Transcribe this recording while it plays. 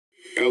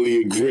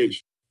Elliot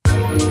Grinch.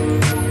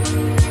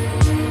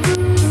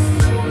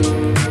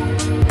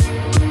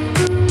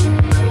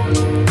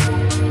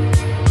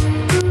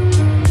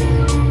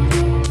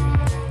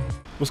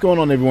 What's going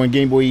on, everyone?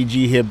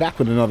 GameboyEG here, back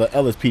with another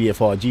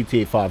LSPDFR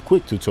GTA 5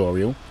 quick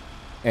tutorial.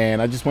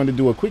 And I just wanted to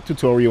do a quick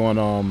tutorial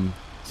on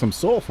some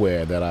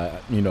software that I,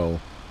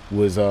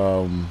 was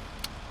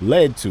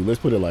led to. Let's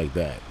put it like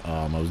that.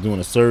 I was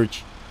doing a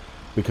search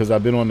because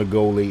I've been on the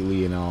go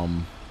lately,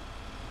 and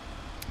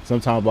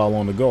sometimes while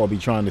on the go, I'll be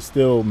trying to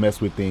still mess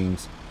with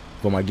things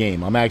for my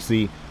game. I'm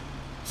actually,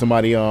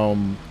 somebody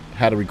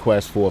had a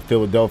request for a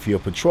Philadelphia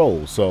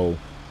patrol. So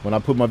when I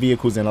put my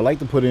vehicles in, I like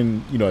to put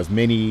in, as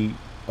many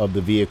of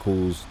the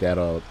vehicles that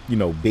are,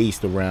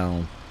 based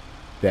around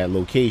that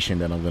location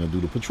that I'm going to do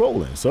the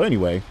patrol in. So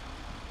anyway,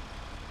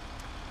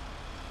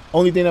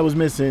 only thing that was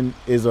missing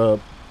is a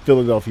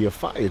Philadelphia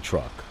fire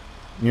truck.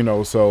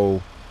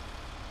 So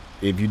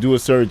if you do a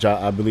search,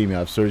 I believe me,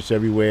 I've searched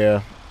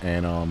everywhere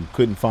and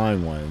couldn't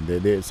find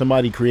one.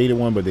 Somebody created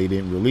one, but they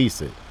didn't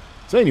release it.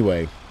 So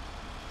anyway,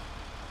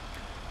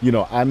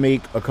 I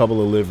make a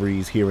couple of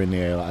liveries here and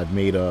there. I've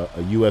made a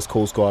U.S.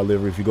 Coast Guard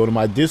livery. If you go to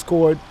my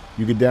Discord,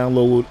 you can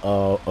download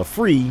a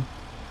free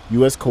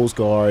U.S. Coast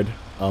Guard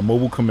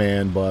mobile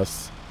command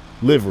bus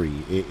livery.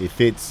 It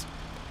fits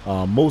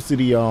most of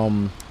the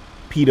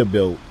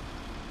Peterbilt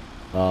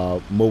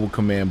mobile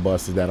command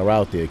buses that are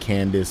out there.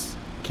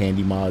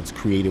 Candy Mods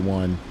created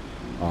one.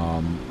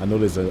 I know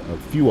there's a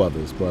few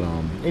others, but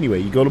anyway,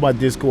 you go to my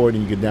Discord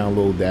and you can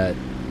download that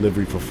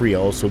livery for free. I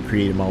also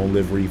created my own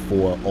livery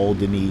for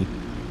Alderney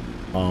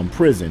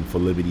prison for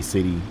Liberty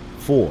City,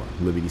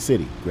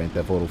 Grand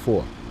Theft Auto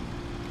 4,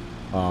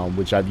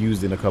 which I've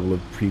used in a couple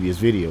of previous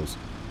videos.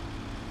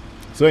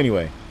 So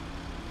anyway,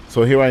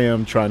 so here I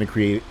am trying to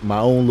create my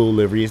own little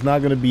livery. It's not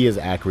going to be as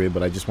accurate,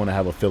 but I just want to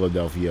have a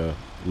Philadelphia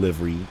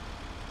livery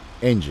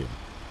engine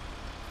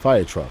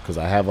fire truck, because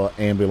I have a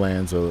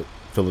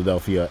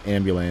Philadelphia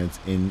ambulance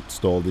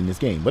installed in this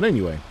game. But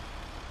anyway,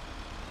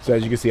 so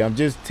as you can see, I'm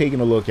just taking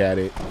a look at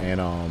it,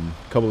 and a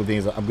couple of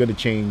things. I'm going to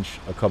change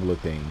a couple of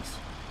things.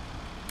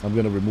 I'm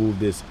going to remove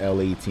this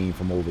L18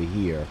 from over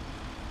here.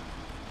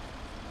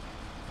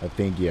 I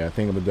think I'm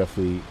going to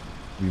definitely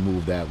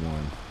remove that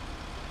one.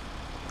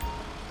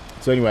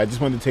 So anyway, I just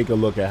wanted to take a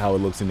look at how it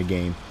looks in the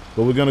game.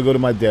 But we're going to go to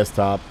my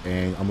desktop,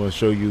 and I'm going to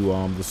show you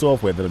the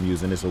software that I'm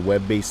using. It's a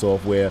web-based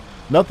software,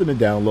 nothing to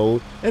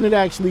download, and it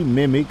actually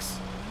mimics,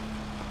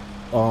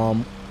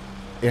 it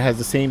has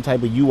the same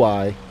type of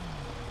UI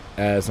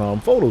as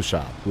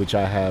Photoshop, which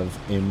I have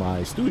in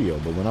my studio.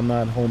 But when I'm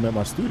not home at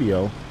my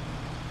studio,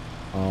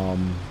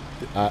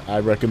 I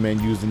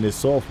recommend using this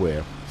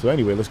software. So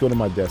anyway, let's go to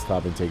my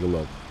desktop and take a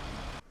look.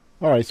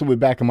 All right, so we're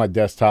back on my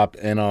desktop,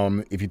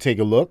 and if you take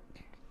a look,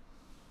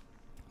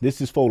 this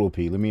is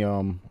Photopea. Let me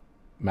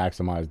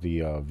maximize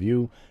the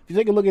view. If you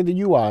take a look at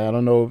the UI, I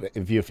don't know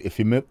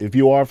if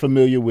you are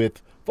familiar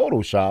with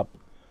Photoshop,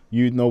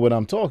 you know what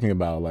I'm talking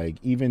about. Like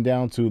even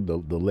down to the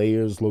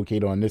layers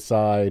located on this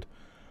side.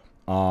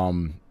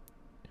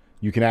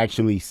 You can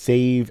actually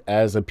save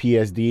as a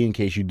PSD in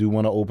case you do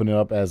want to open it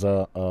up as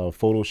a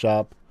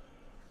Photoshop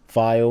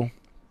file. You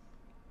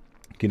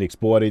can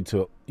export it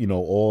to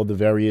all the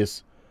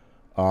various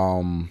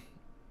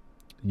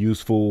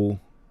useful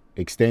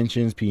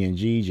extensions: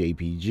 PNG,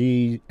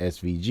 JPG,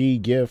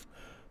 SVG, GIF,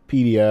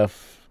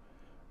 PDF,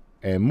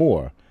 and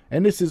more.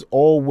 And this is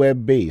all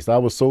web-based. I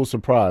was so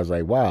surprised,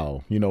 like,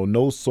 wow,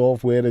 no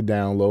software to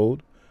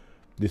download.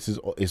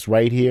 It's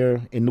right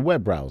here in the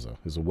web browser.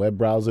 It's a web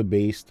browser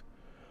based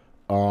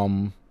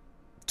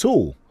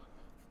tool.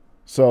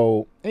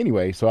 So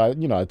anyway, so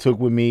I took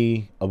with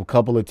me a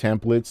couple of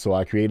templates. So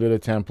I created a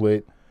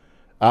template.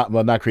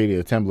 Well, not created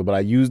a template, but I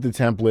used the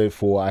template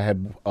for, I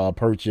had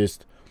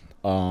purchased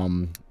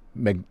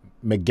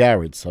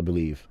McGarrett's, I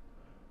believe,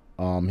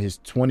 his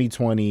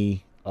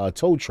 2020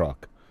 tow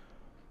truck.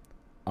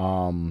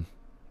 And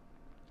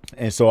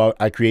so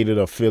I created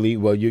a Philly.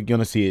 Well, you're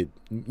gonna see it.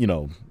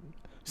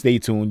 Stay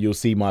tuned. You'll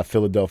see my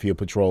Philadelphia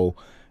patrol,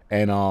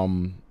 and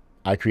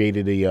I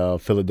created a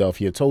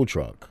Philadelphia tow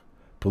truck,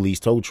 police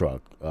tow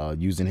truck,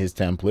 using his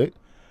template,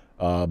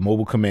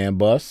 mobile command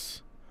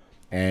bus,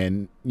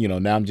 and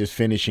now I'm just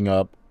finishing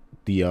up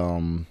the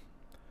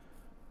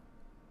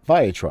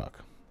fire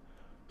truck.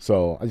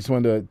 So I just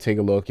wanted to take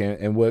a look,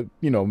 and what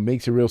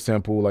makes it real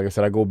simple. Like I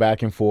said, I go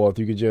back and forth.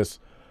 You could just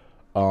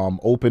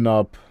open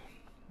up.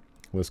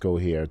 Let's go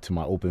here to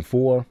my open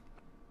 4,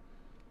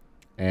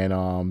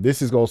 and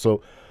this is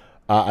also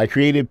I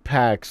created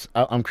packs.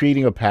 I'm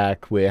creating a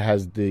pack where it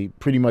has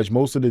pretty much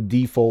most of the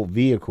default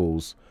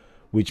vehicles,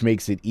 which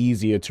makes it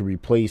easier to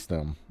replace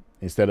them.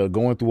 Instead of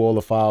going through all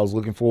the files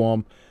looking for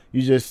them,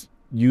 you just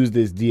use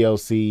this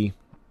DLC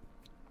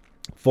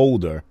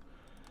folder,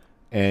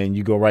 and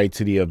you go right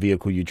to the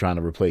vehicle you're trying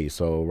to replace.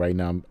 So right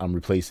now I'm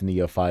replacing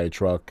the fire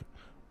truck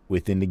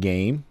within the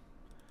game,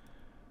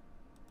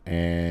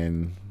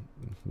 and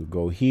we'll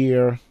go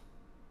here,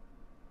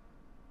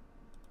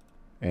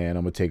 and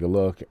I'm gonna take a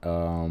look.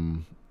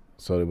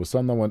 So there was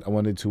something I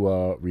wanted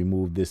to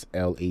remove this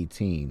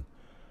L18.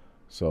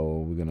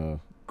 So we're gonna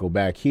go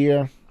back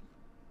here,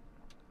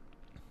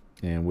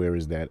 and where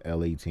is that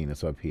L18?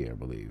 It's up here, I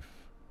believe.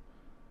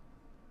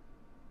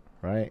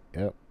 Right?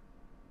 Yep.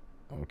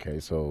 Okay,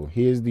 so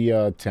here's the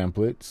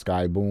template,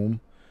 Sky Boom,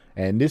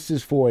 and this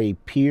is for a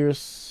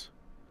Pierce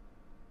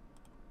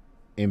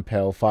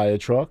Impel fire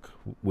truck,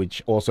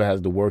 which also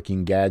has the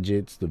working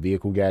gadgets, the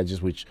vehicle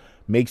gadgets, which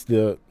makes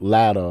the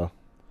ladder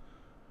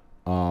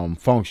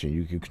function.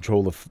 You can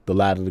control the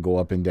ladder to go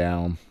up and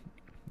down,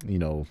 you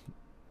know.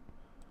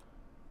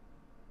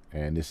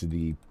 And this is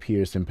the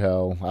Pierce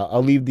Impel.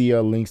 I'll leave the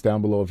links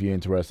down below if you're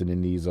interested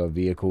in these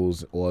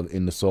vehicles or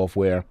in the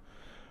software.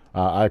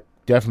 I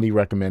definitely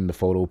recommend the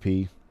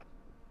Photopea.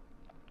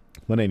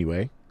 But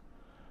anyway,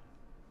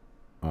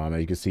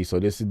 as you can see, so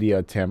this is the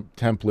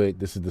template.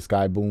 This is the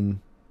Sky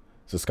Boom.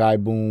 It's a Sky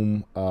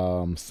Boom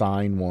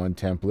Sign 1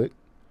 template.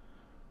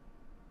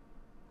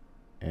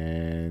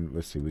 And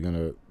let's see, we're going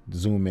to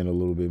zoom in a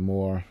little bit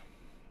more.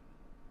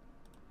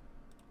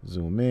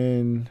 Zoom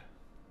in.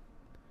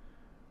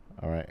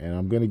 All right, and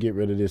I'm going to get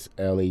rid of this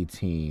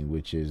L18,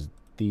 which is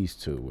these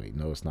two. Wait,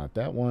 no, it's not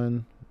that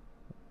one.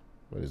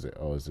 What is it?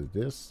 Oh, is it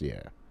this?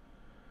 Yeah.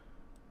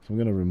 So I'm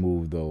going to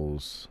remove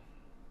those.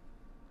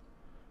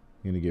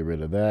 I'm going to get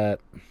rid of that.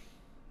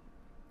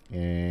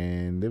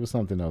 And there was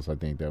something else I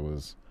think that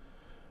was...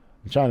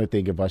 I'm trying to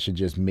think if I should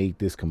just make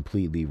this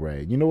completely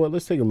red. You know what?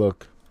 Let's take a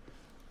look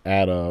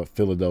at a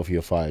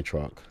Philadelphia fire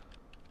truck.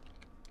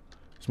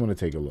 Just want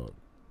to take a look.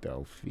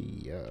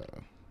 Philadelphia.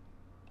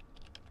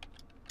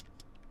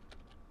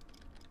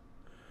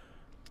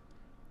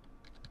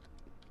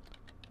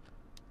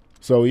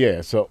 So yeah,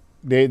 so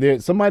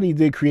somebody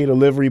did create a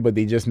livery, but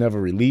they just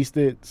never released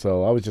it.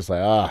 So I was just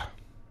like,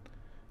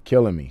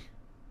 killing me.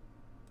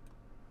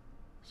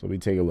 So we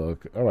take a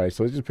look. All right,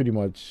 so it's just pretty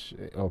much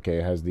okay.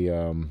 It has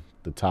the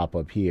top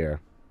up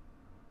here.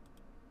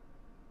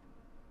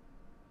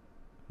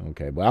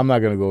 Okay, but I'm not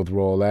gonna go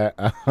through all that.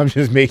 I'm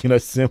just making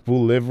a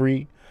simple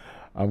livery.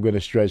 I'm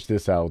gonna stretch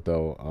this out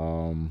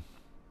though.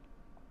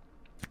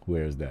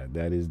 Where is that?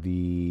 That is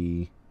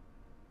the...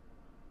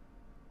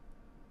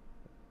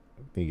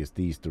 I think it's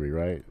these three,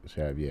 right?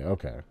 Yeah,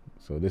 okay.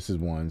 So this is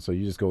one. So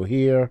you just go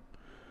here.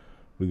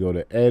 We go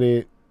to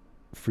edit,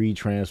 free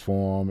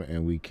transform,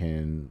 and we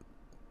can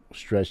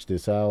stretch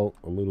this out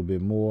a little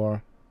bit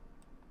more.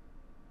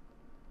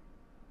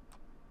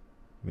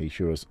 Make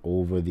sure it's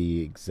over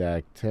the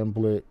exact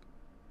template.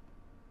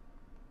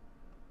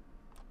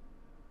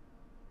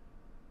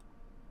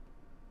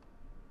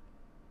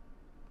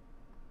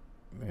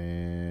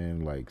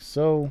 And like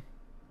so.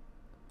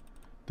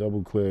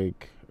 Double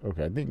click.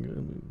 Okay, I think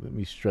let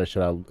me stretch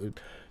it out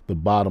the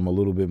bottom a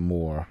little bit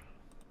more.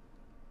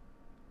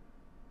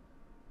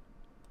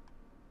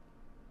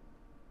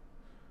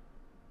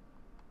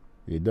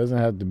 It doesn't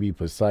have to be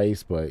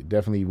precise, but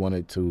definitely want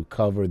it to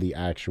cover the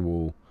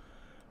actual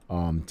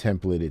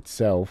template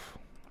itself.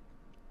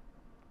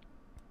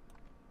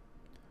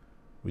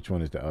 Which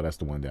one is that? Oh, that's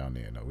the one down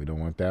there. No, we don't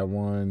want that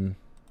one.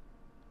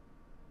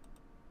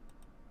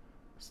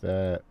 It's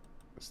that.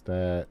 It's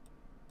that.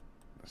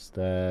 It's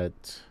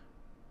that.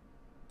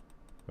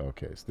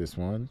 Okay, it's this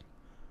one.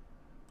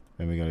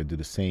 And we're going to do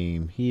the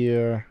same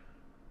here.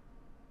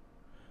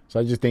 So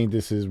I just think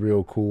this is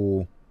real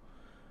cool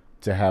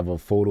to have a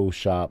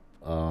Photoshop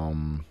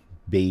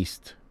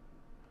based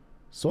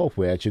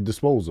software at your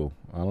disposal.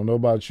 I don't know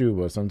about you,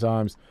 but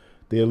sometimes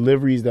there are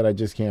liveries that I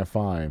just can't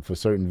find for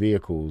certain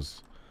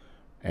vehicles.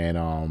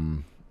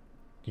 And,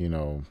 you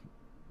know,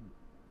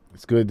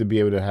 it's good to be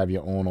able to have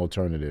your own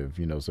alternative,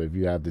 you know. So if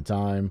you have the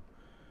time,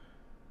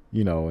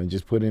 you know, and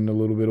just put in a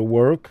little bit of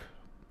work,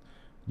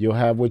 you'll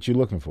have what you're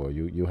looking for.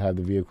 You'll have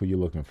the vehicle you're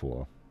looking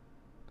for.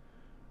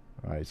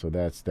 All right, so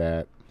that's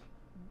that.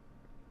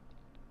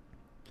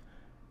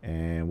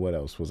 And what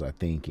else was I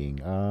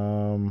thinking?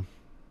 All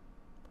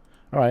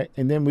right,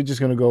 and then we're just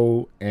going to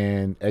go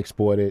and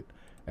export it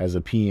as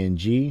a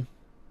PNG.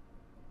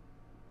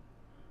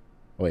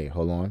 Wait,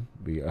 hold on.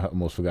 We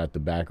almost forgot the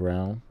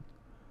background.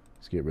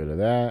 Let's get rid of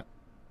that.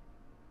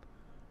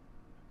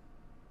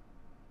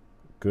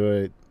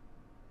 Good.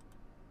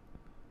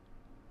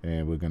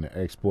 And we're going to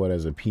export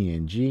as a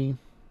PNG.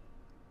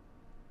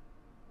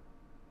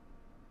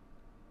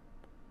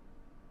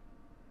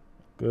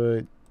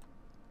 Good.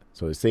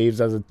 So it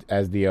saves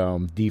as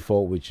the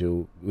default, which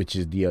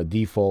is the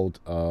default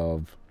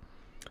of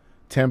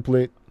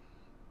template.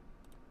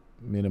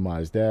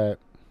 Minimize that.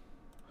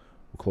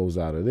 We'll close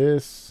out of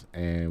this,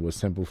 and what's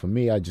simple for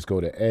me, I just go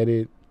to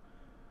edit.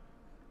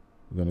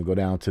 We're gonna go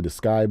down to the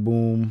Sky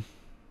Boom.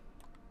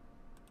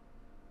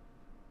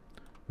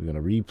 We're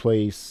gonna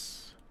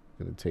replace.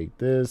 We're gonna take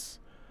this.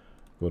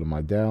 Go to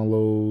my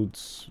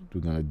downloads.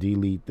 We're gonna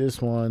delete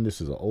this one. This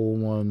is an old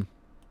one.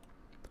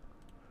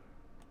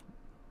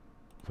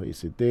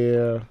 Place it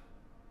there.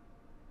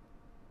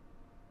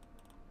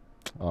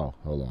 Oh,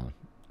 hold on.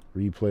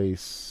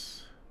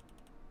 Replace.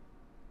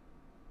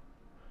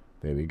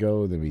 There we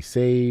go. Then we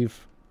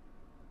save.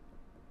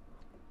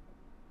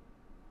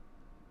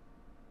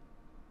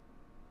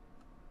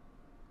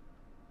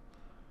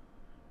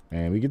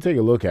 And we can take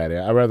a look at it.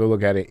 I'd rather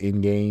look at it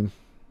in-game.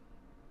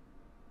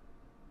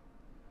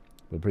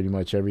 But pretty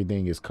much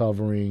everything is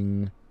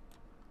covering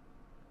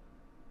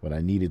what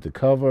I needed to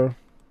cover.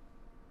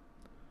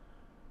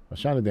 I was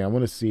trying to think. I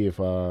want to see if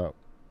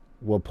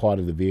what part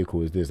of the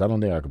vehicle is this. I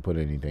don't think I could put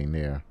anything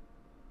there.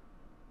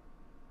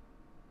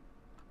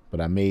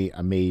 But I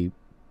may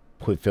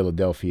put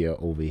Philadelphia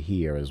over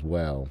here as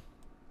well,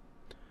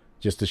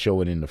 just to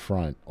show it in the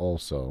front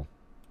also.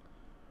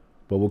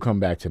 But we'll come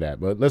back to that.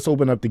 But let's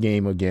open up the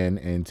game again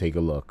and take a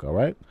look, all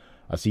right?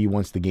 I'll see you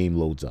once the game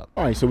loads up.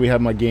 All right, so we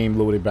have my game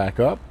loaded back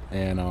up.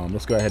 And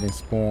let's go ahead and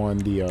spawn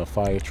the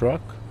fire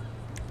truck.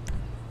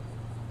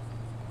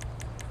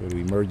 Go to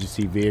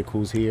emergency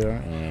vehicles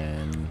here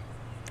and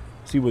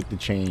see what the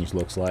change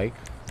looks like.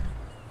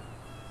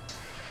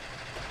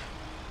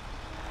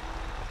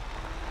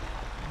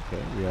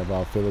 Okay, we have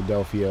our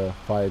Philadelphia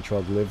fire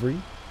truck livery.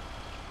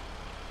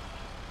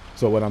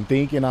 So what I'm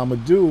thinking I'm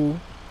gonna do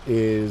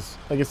is,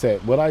 like I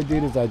said, what I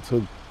did is I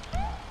took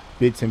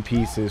bits and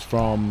pieces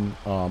from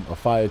a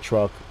fire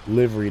truck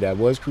livery that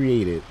was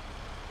created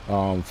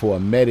for a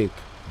medic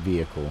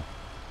vehicle.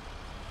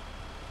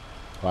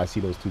 Oh, I see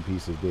those two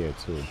pieces there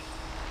too.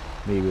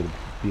 Maybe we'll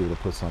be able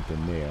to put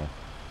something there.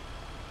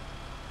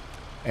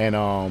 And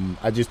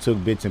I just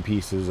took bits and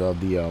pieces of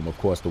the, of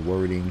course, the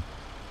wording,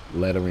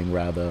 lettering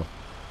rather,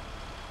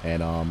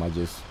 and I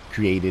just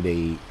created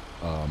a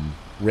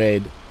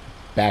red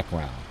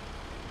background,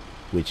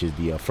 which is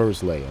the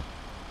first layer,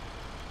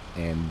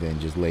 and then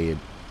just layered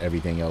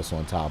everything else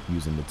on top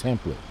using the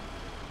template.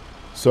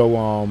 So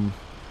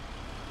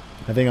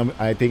I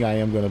think I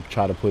am gonna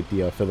try to put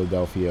the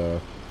Philadelphia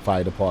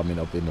Fire Department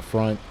up in the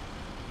front,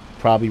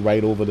 probably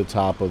right over the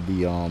top of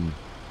the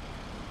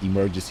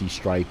emergency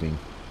striping,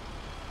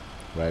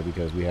 right?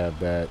 Because we have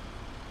that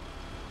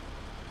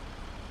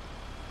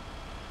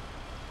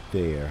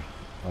there,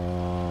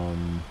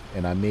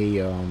 and I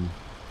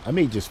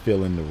may just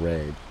fill in the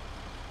red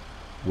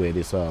where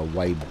this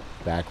white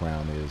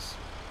background is.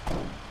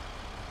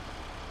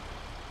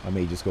 I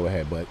may just go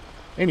ahead, but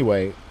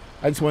anyway,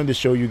 I just wanted to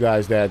show you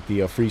guys that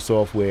the free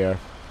software,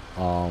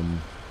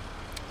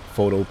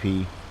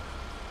 Photopea,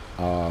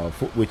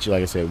 which,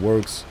 like I said,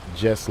 works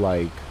just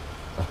like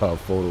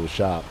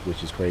Photoshop,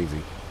 which is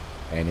crazy,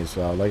 and it's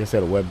like I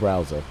said, a web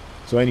browser.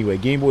 So anyway,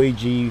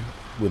 GameboyEG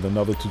with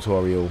another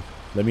tutorial.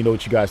 Let me know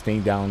what you guys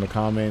think down in the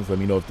comments. Let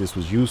me know if this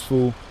was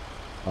useful,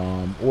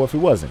 or if it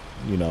wasn't.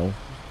 You know,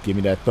 give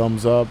me that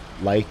thumbs up,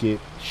 like it,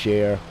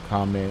 share,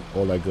 comment,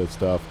 all that good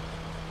stuff.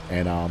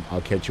 And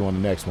I'll catch you on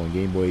the next one.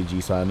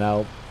 GameboyEG signing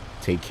out.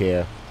 Take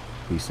care.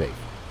 Be safe.